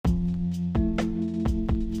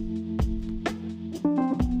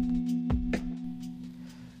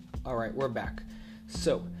Alright, we're back.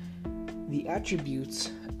 So, the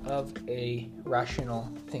attributes of a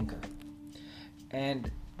rational thinker.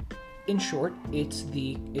 And in short, it's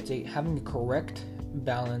having the correct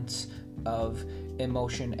balance of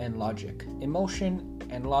emotion and logic. Emotion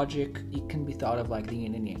and logic, it can be thought of like the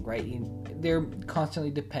yin and yang, right? They're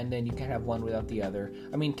constantly dependent. You can't have one without the other.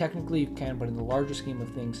 I mean, technically you can, but in the larger scheme of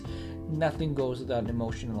things, nothing goes without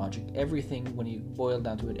emotion and logic. Everything, when you boil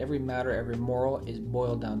down to it, every matter, every moral is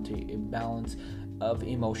boiled down to a balance of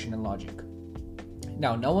emotion and logic.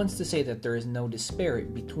 Now, no one's to say that there is no disparity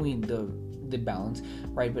between the balance,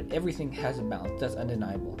 right? But everything has a balance. That's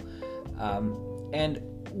undeniable. And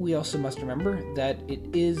we also must remember that it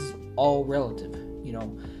is all relative,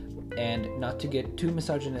 and not to get too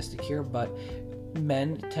misogynistic here, but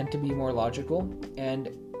men tend to be more logical and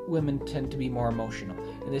women tend to be more emotional.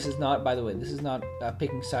 And this is not, by the way, this is not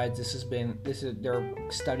picking sides. There are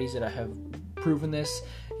studies that have proven this.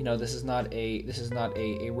 This is not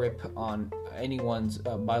a rip on anyone's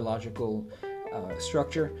biological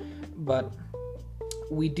structure, but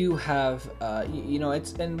we do have,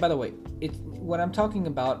 and by the way, it's when I'm talking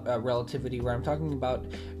about relativity, where I'm talking about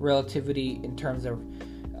relativity in terms of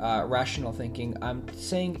rational thinking, I'm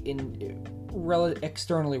saying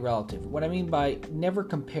externally relative. What I mean by never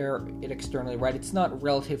compare it externally, right? It's not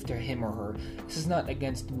relative to him or her. This is not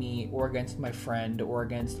against me or against my friend or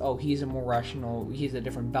against, he's a more rational, he's a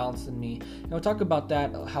different balance than me. We'll talk about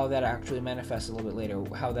that, how that actually manifests a little bit later,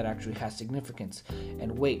 how that actually has significance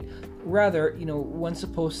and weight. Rather, one's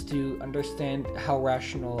supposed to understand how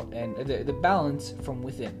rational and the balance from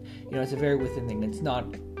within. It's a very within thing. It's not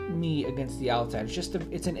me against the outside.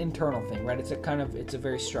 It's an internal thing, right? It's a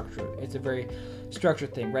very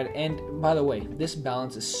structured thing, right? And by the way, this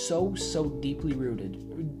balance is so deeply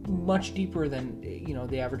rooted, much deeper than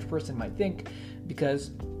the average person might think,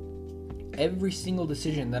 because every single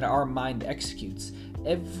decision that our mind executes,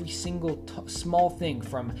 every single small thing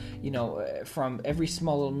from every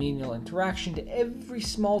small little menial interaction to every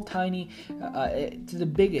small tiny to the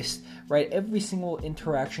biggest, right? Every single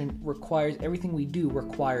interaction everything we do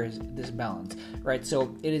requires this balance, right?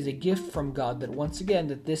 So it is a gift from God that once again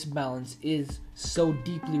that this balance is so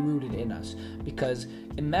deeply rooted in us. Because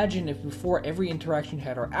imagine if before every interaction you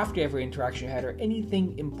had, or after every interaction you had, or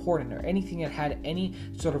anything important or anything that had any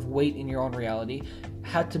sort of weight in your own reality,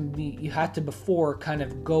 you had to before kind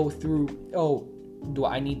of go through, do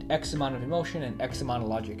I need X amount of emotion and X amount of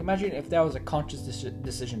logic? Imagine if that was a conscious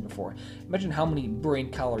decision before. Imagine how many brain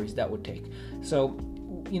calories that would take. So,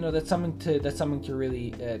 that's something to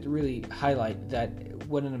really highlight, that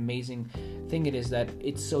what an amazing thing it is that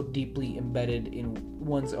it's so deeply embedded in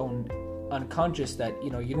one's own unconscious that you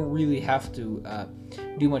don't really have to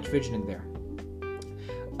do much fidgeting there.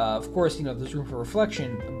 Of course, there's room for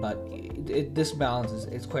reflection, but this balance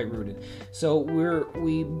is quite rooted. So we're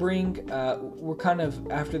kind of,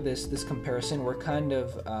 after this comparison, we're kind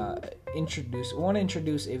of we want to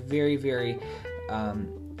introduce a very, very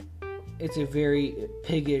it's a very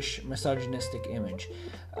piggish, misogynistic image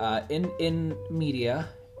in media.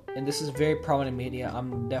 And this is very prominent in media.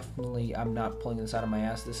 I'm not pulling this out of my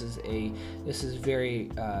ass. This is very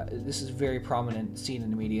prominent seen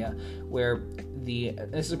in the media, where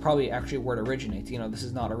this is probably actually where it originates. This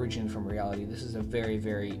is not originated from reality. This is a very,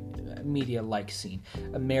 very media-like scene,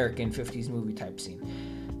 American 50s movie type scene.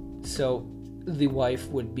 So the wife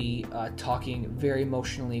would be talking very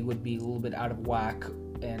emotionally, would be a little bit out of whack,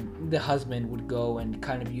 and the husband would go and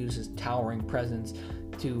kind of use his towering presence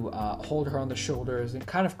to hold her on the shoulders and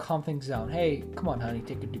kind of calm things down. Hey, come on, honey,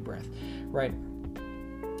 take a deep breath, right?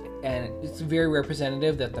 And it's very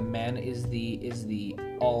representative that the man is the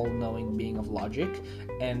all-knowing being of logic,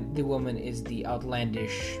 and the woman is the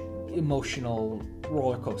outlandish, emotional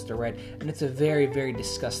roller coaster, right? And it's a very, very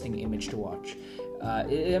disgusting image to watch.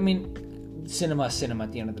 Cinema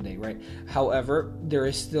at the end of the day, right? However, there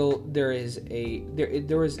is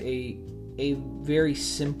a very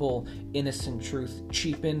simple, innocent truth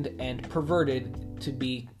cheapened and perverted to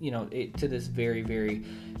be, to this very, very,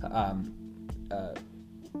 I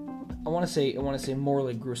want to say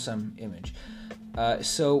morally gruesome image.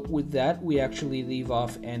 So with that, we actually leave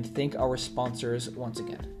off and thank our sponsors once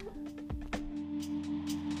again.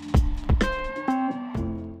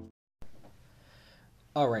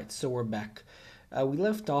 All right, so we're back. We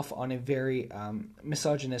left off on a very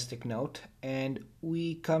misogynistic note, and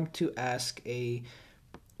we come to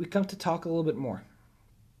talk a little bit more.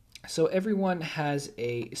 So everyone has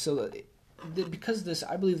because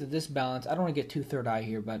I believe that this balance, I don't want to get too third eye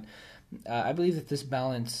here, but I believe that this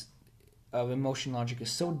balance of emotion logic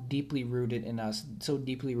is so deeply rooted in us, so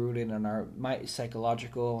deeply rooted in our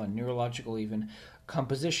psychological and neurological even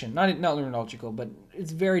composition. Not neurological, but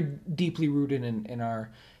it's very deeply rooted in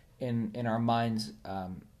our minds,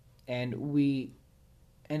 and we.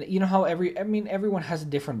 And you know how everyone has a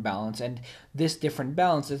different balance, and this different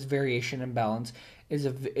balance, this variation in balance,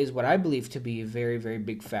 is what I believe to be a very, very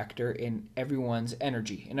big factor in everyone's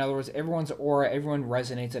energy. In other words, everyone's aura, everyone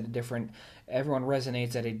resonates at a different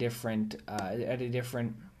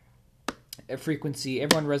frequency.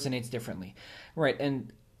 Everyone resonates differently, right?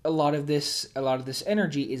 And a lot of this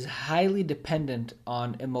energy is highly dependent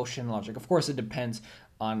on emotion logic. Of course, it depends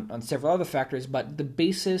on several other factors, but the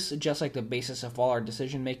basis, just like the basis of all our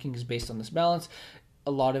decision making, is based on this balance.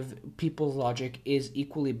 A lot of people's logic is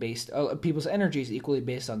equally based, people's energy is equally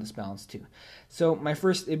based on this balance too. So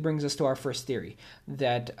it brings us to our first theory,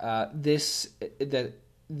 that this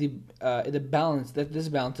balance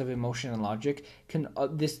of emotion and logic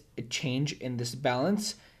this change in this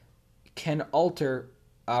balance can alter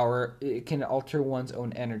one's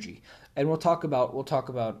own energy. And we'll talk about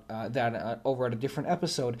that over at a different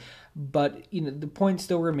episode. But the point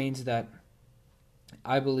still remains that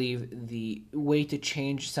I believe the way to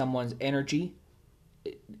change someone's energy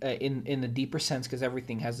in the deeper sense, because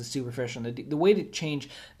everything has the superficial, the way to change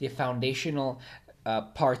the foundational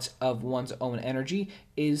parts of one's own energy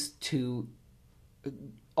is to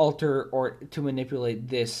alter or to manipulate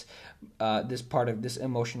this part of this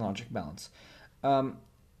emotion logic balance.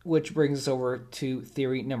 Which brings us over to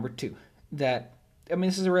theory number 2. That,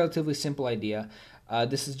 this is a relatively simple idea.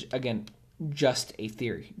 This is, again, just a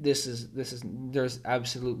theory. There's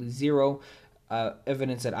absolutely zero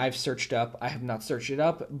evidence that I've searched up. I have not searched it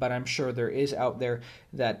up, but I'm sure there is out there,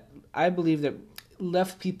 that I believe that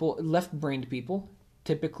left-brained people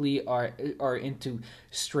typically are into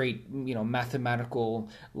straight, mathematical,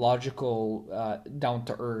 logical, down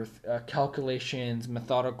to earth calculations,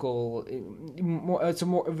 methodical. It's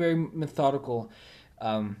a very methodical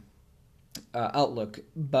outlook.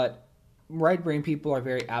 But right brain people are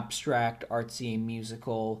very abstract, artsy,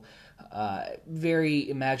 musical, very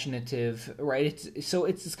imaginative, right?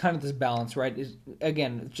 It's kind of this balance, right?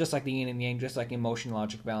 Again, just like the yin and yang, just like emotion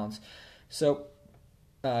logic balance. So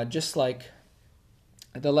just like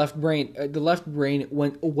the left brain,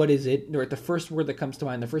 what is it? Or the first word that comes to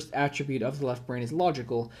mind, the first attribute of the left brain is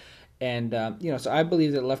logical. And, so I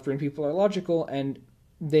believe that left brain people are logical, and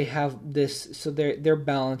they have this, so their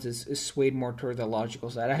balance is swayed more toward the logical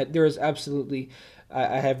side.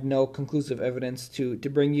 I have no conclusive evidence to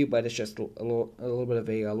bring you, but it's just a little bit of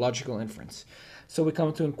a logical inference. So we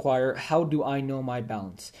come to inquire, how do I know my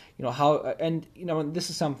balance? This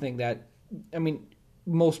is something that,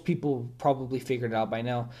 most people probably figured it out by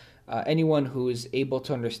now. Anyone who is able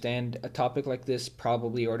to understand a topic like this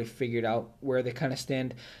probably already figured out where they kind of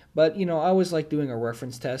stand. But, I always like doing a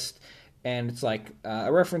reference test. And it's like,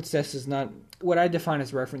 a reference test is not, what I define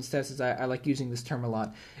as reference test is, I like using this term a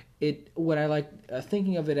lot. What I like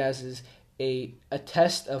thinking of it as is a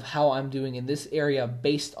test of how I'm doing in this area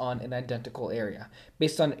based on an identical area.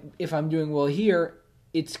 Based on if I'm doing well here,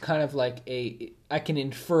 it's kind of like I can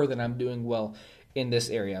infer that I'm doing well in this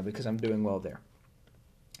area because I'm doing well there.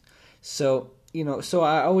 So, so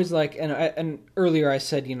I always like, and earlier I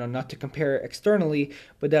said, not to compare externally,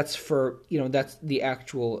 but that's that's the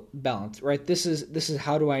actual balance, right? This is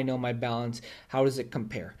how do I know my balance? How does it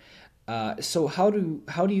compare? So how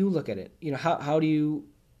do you look at it?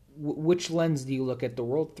 Which lens do you look at the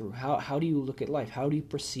world through? How do you look at life? How do you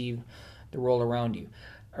perceive the world around you?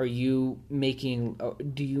 Do you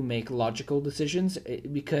make logical decisions?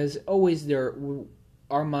 Because always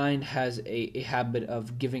our mind has a habit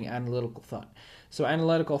of giving analytical thought. So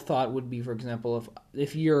analytical thought would be, for example,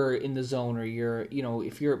 if you're in the zone, or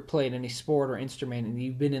if you're playing any sport or instrument and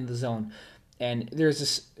you've been in the zone, and there's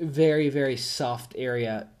this very, very soft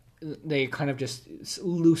area, they kind of just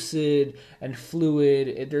lucid and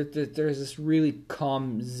fluid. There's this really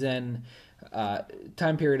calm Zen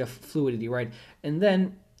time period of fluidity, right? And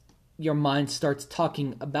then your mind starts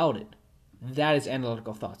talking about it. That is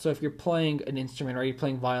analytical thought. So if you're playing an instrument, or you're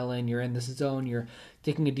playing violin, you're in this zone, you're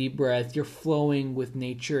taking a deep breath, you're flowing with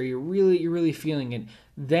nature, you're really feeling it.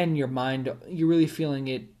 Then your mind, you're really feeling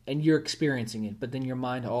it and you're experiencing it. But then your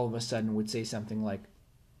mind all of a sudden would say something like,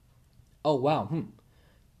 "Oh wow,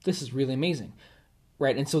 this is really amazing,"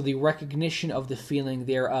 right? And so the recognition of the feeling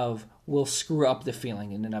thereof will screw up the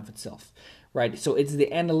feeling in and of itself, right? So it's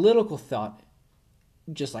the analytical thought,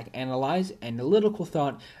 just like analytical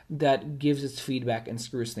thought, that gives its feedback and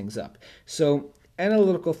screws things up. So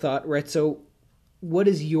analytical thought, right? So what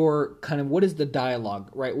is the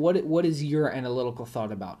dialogue, right? What is your analytical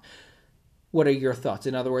thought about? what are your thoughts?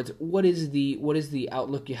 In other words, what is the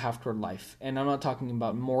outlook you have toward life? And I'm not talking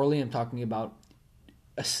about morally. I'm talking about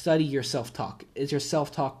study your self-talk. Is your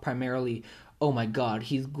self-talk primarily, oh my god,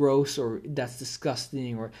 he's gross, or that's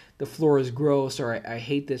disgusting, or the floor is gross, or I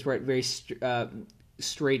hate this, right? Very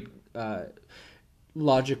straight,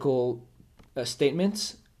 logical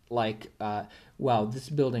statements like, wow, this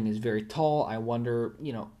building is very tall, I wonder,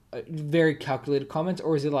 very calculated comments?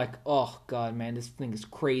 Or is it like, oh god, man, this thing is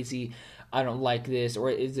crazy, I don't like this?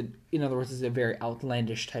 Or is it, in other words, is it very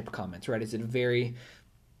outlandish type comments, right? Is it very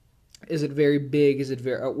big? Is it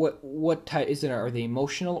very what type is it? Are they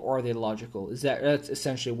emotional or are they logical? That's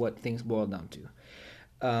essentially what things boil down to.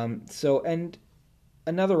 And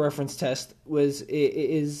another reference test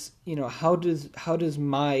is how does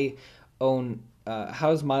my own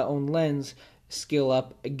lens scale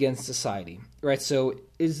up against society, right? So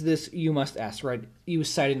is this, you must ask, right? You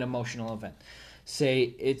cite an emotional event.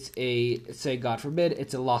 Say God forbid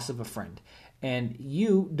it's a loss of a friend, and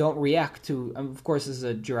you don't react to. Of course, this is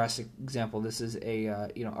a Jurassic example. This is a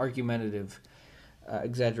argumentative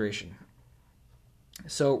exaggeration.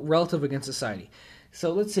 So relative against society.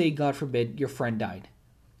 So let's say, God forbid, your friend died.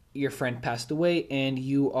 Your friend passed away, and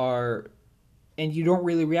you don't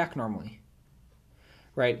really react normally,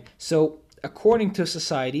 right? So according to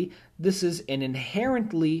society, this is an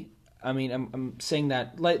inherently. I mean, I'm saying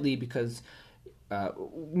that lightly because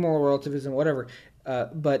moral relativism, whatever.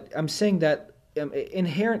 But I'm saying that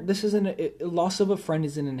this is a loss of a friend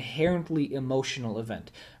is an inherently emotional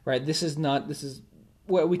event, right? This is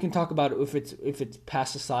well, we can talk about if it's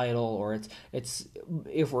past societal, or if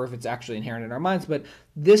it's actually inherent in our minds. But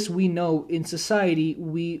this, we know in society,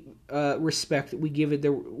 we respect,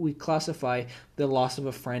 we classify the loss of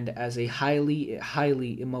a friend as a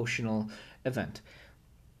highly emotional event.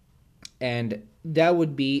 And that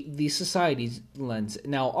would be the society's lens.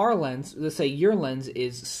 Now, our lens, let's say your lens,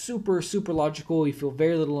 is super, super logical. You feel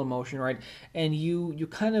very little emotion, right? And you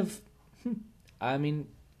kind of, I mean,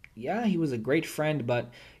 yeah, he was a great friend,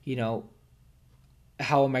 but,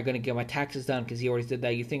 how am I going to get my taxes done? Because he already did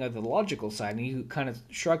that. You think of the logical side, and you kind of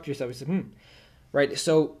shrugged yourself and said, right?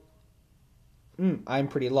 So, I'm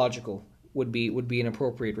pretty logical would be an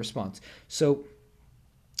appropriate response. So,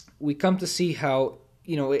 we come to see how,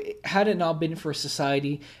 had it not been for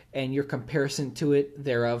society and your comparison to it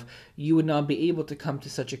thereof, you would not be able to come to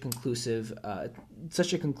such a conclusive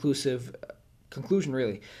conclusion,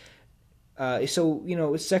 really. So,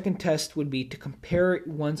 a second test would be to compare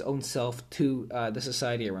one's own self to the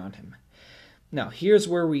society around him. Now, here's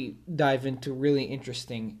where we dive into really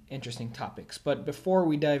interesting topics. But before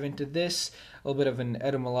we dive into this, a little bit of an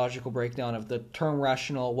etymological breakdown of the term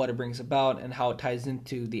rational, what it brings about, and how it ties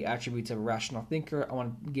into the attributes of a rational thinker. I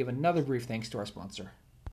want to give another brief thanks to our sponsor.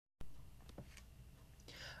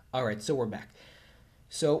 All right, so we're back.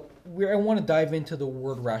 So I want to dive into the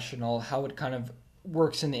word rational, how it kind of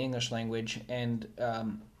works in the English language, and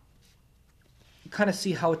kind of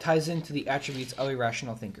see how it ties into the attributes of a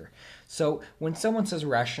rational thinker. So when someone says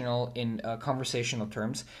rational in conversational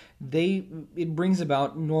terms, it brings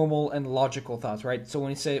about normal and logical thoughts, right? So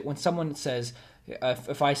when someone says,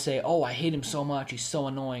 if I say, oh, I hate him so much, he's so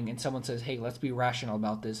annoying, and someone says, hey, let's be rational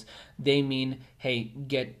about this, they mean, hey,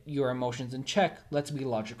 get your emotions in check, let's be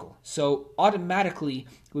logical. So automatically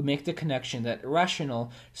we make the connection that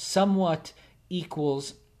rational somewhat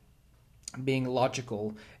equals being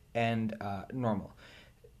logical and normal.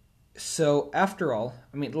 So after all,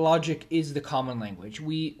 I mean, logic is the common language.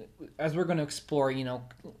 As we're going to explore,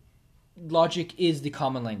 logic is the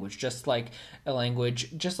common language, just like a language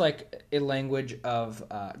of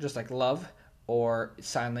just like love or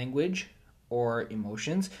sign language or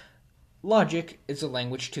emotions. Logic is a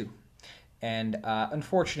language too. And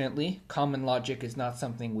unfortunately, common logic is not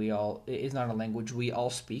a language we all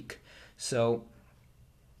speak. So,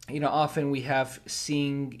 often we have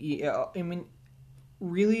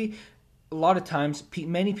really, a lot of times,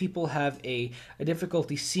 many people have a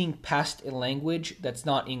difficulty seeing past a language that's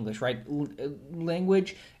not English, right?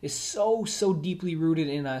 Language is so deeply rooted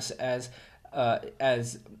in us as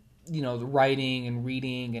the writing and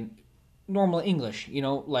reading and normal English,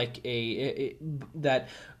 like that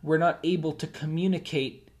we're not able to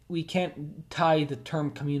communicate. We can't tie the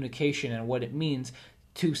term communication and what it means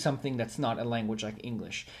to something that's not a language like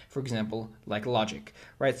English, for example, like logic,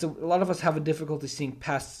 right? So a lot of us have a difficulty seeing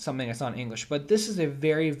past something that's not English, but this is a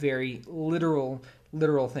very, very literal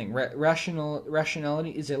thing. Rationality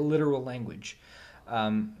is a literal language.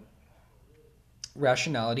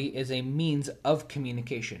 Rationality is a means of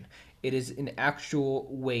communication. It is an actual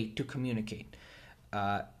way to communicate.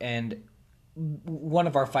 And one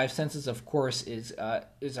of our five senses, of course, is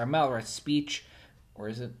our mouth, right? Speech, or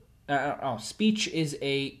is it? Speech is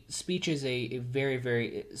a very,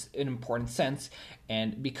 very an important sense,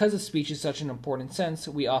 and because of speech is such an important sense,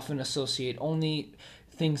 we often associate only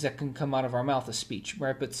things that can come out of our mouth as speech,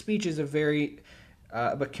 right? But speech is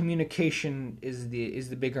but communication is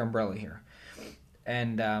the bigger umbrella here,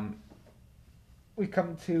 and we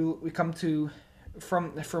come to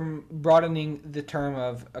from broadening the term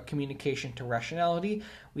of communication to rationality,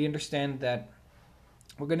 we understand that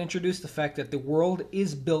we're going to introduce the fact that the world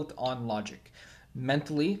is built on logic.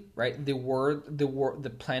 Mentally, right? The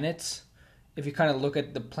planets, if you kind of look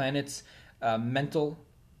at the planets' mental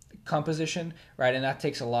composition, right? And that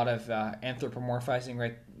takes a lot of anthropomorphizing,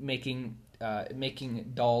 right? Making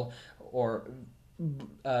dull or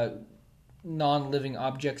non-living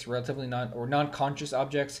objects, relatively non-conscious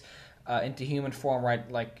objects into human form,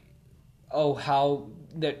 right? Like, how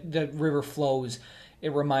the river flows.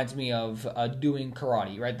 It reminds me of doing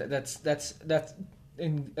karate, right? That's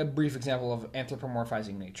in a brief example of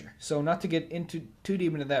anthropomorphizing nature. So not to get into too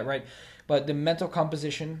deep into that, right? But the mental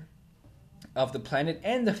composition of the planet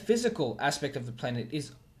and the physical aspect of the planet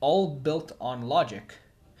is all built on logic.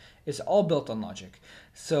 It's all built on logic.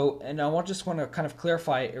 So, and I just want to kind of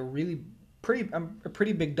clarify a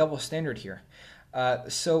pretty big double standard here.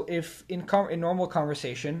 So if in normal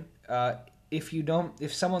conversation,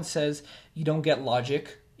 if someone says you don't get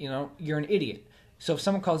logic, you're an idiot. So if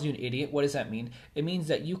someone calls you an idiot, what does that mean? It means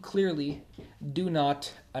that you clearly do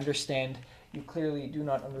not understand.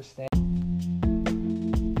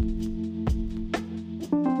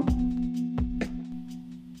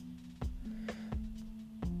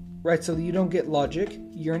 Right, so you don't get logic,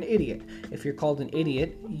 you're an idiot. If you're called an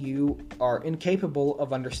idiot, you are incapable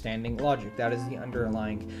of understanding logic. That is the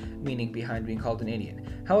underlying meaning behind being called an idiot.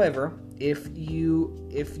 However, if the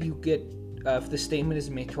statement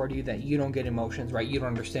is made toward you that you don't get emotions, right, you don't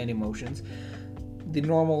understand emotions, the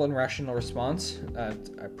normal and rational response,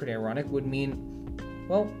 pretty ironic, would mean,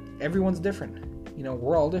 well, everyone's different.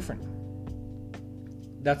 We're all different.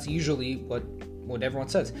 That's usually what everyone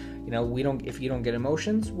says. If you don't get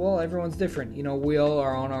emotions, well, everyone's different. We all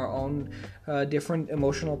are on our own different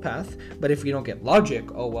emotional path. But if you don't get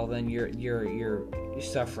logic, oh well, then you're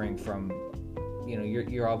suffering from,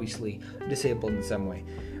 you're obviously disabled in some way.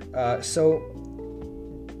 So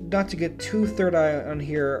not to get too third eye on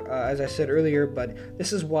here, as I said earlier, but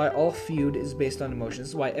this is why all feud is based on emotion. This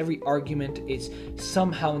is why every argument is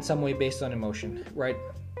somehow in some way based on emotion, right?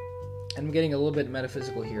 I'm getting a little bit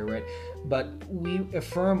metaphysical here, right? But we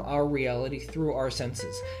affirm our reality through our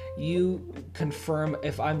senses. You confirm,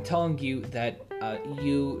 if I'm telling you that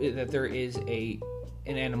that there is an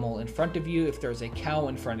animal in front of you, if there's a cow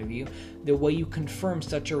in front of you, the way you confirm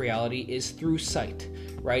such a reality is through sight,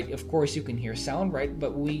 right? Of course, you can hear sound, right?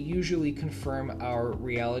 But we usually confirm our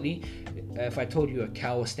reality. If I told you a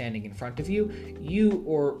cow was standing in front of you,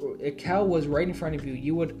 or a cow was right in front of you,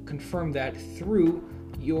 you would confirm that through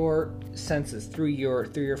your senses, through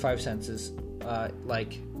your five senses,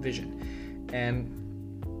 like vision, and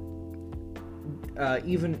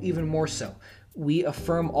even more so, we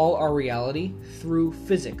affirm all our reality through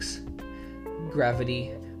physics.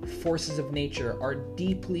 Gravity, forces of nature are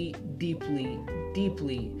deeply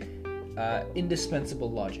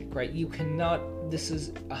indispensable logic, right? You cannot.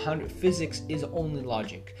 Physics is only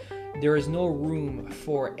logic. There is no room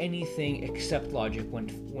for anything except logic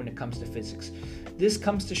when it comes to physics. This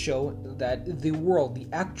comes to show that the world, the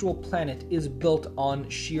actual planet, is built on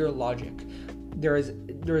sheer logic. There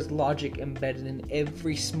is logic embedded in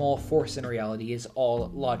every small force in reality. Is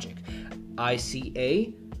all logic. I see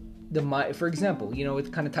A, for example,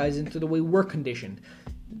 it kind of ties into the way we're conditioned.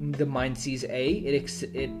 The mind sees A, it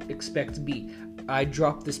expects B. I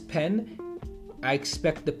drop this pen, I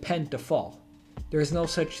expect the pen to fall. There is no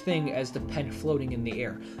such thing as the pen floating in the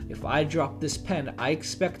air. If I drop this pen, I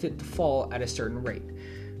expect it to fall at a certain rate.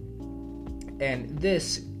 And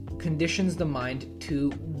this conditions the mind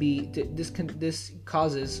this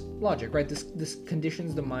causes logic, right? This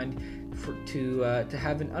conditions the mind to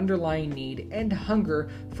have an underlying need and hunger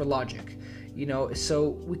for logic. So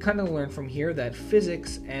we kind of learn from here that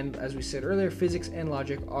physics and, as we said earlier, physics and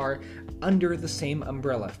logic are under the same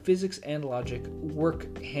umbrella. Physics and logic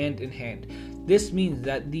work hand in hand. This means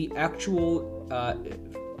that the actual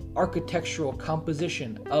architectural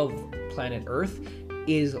composition of planet Earth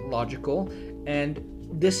is logical, and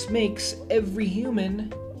this makes every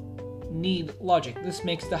human need logic. This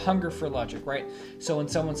makes the hunger for logic, right? So when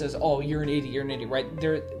someone says, "Oh, you're an idiot," right?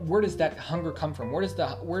 Where does that hunger come from? Where does the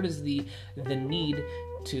need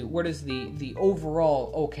to what is the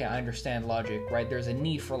overall, okay, I understand logic, right? There's a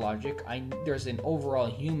need for logic. There's an overall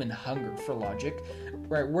human hunger for logic,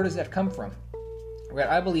 right? Where does that come from? Right,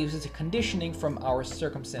 I believe it's a conditioning from our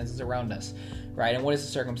circumstances around us, right? And what is the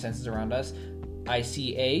circumstances around us? I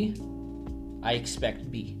see A, I expect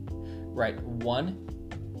B, right?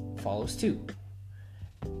 1 follows 2.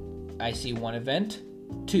 I see one event,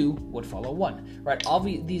 2 would follow 1, right? All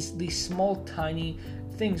these small, tiny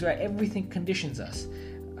things, right? Everything conditions us,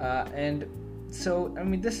 and so I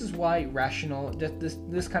mean, this is why rational.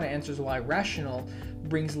 This kind of answers why rational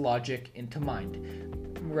brings logic into mind.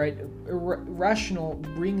 Right, rational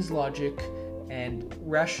brings logic, and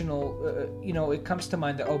rational, it comes to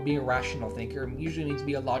mind that being a rational thinker usually means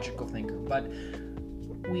be a logical thinker. But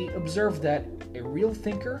we observe that a real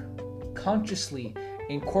thinker consciously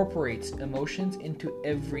incorporates emotions into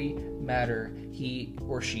every matter he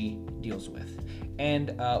or she deals with.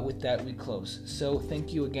 And with that, we close. So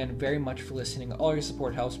thank you again very much for listening. All your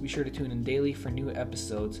support helps. Be sure to tune in daily for new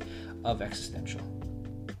episodes of Existential.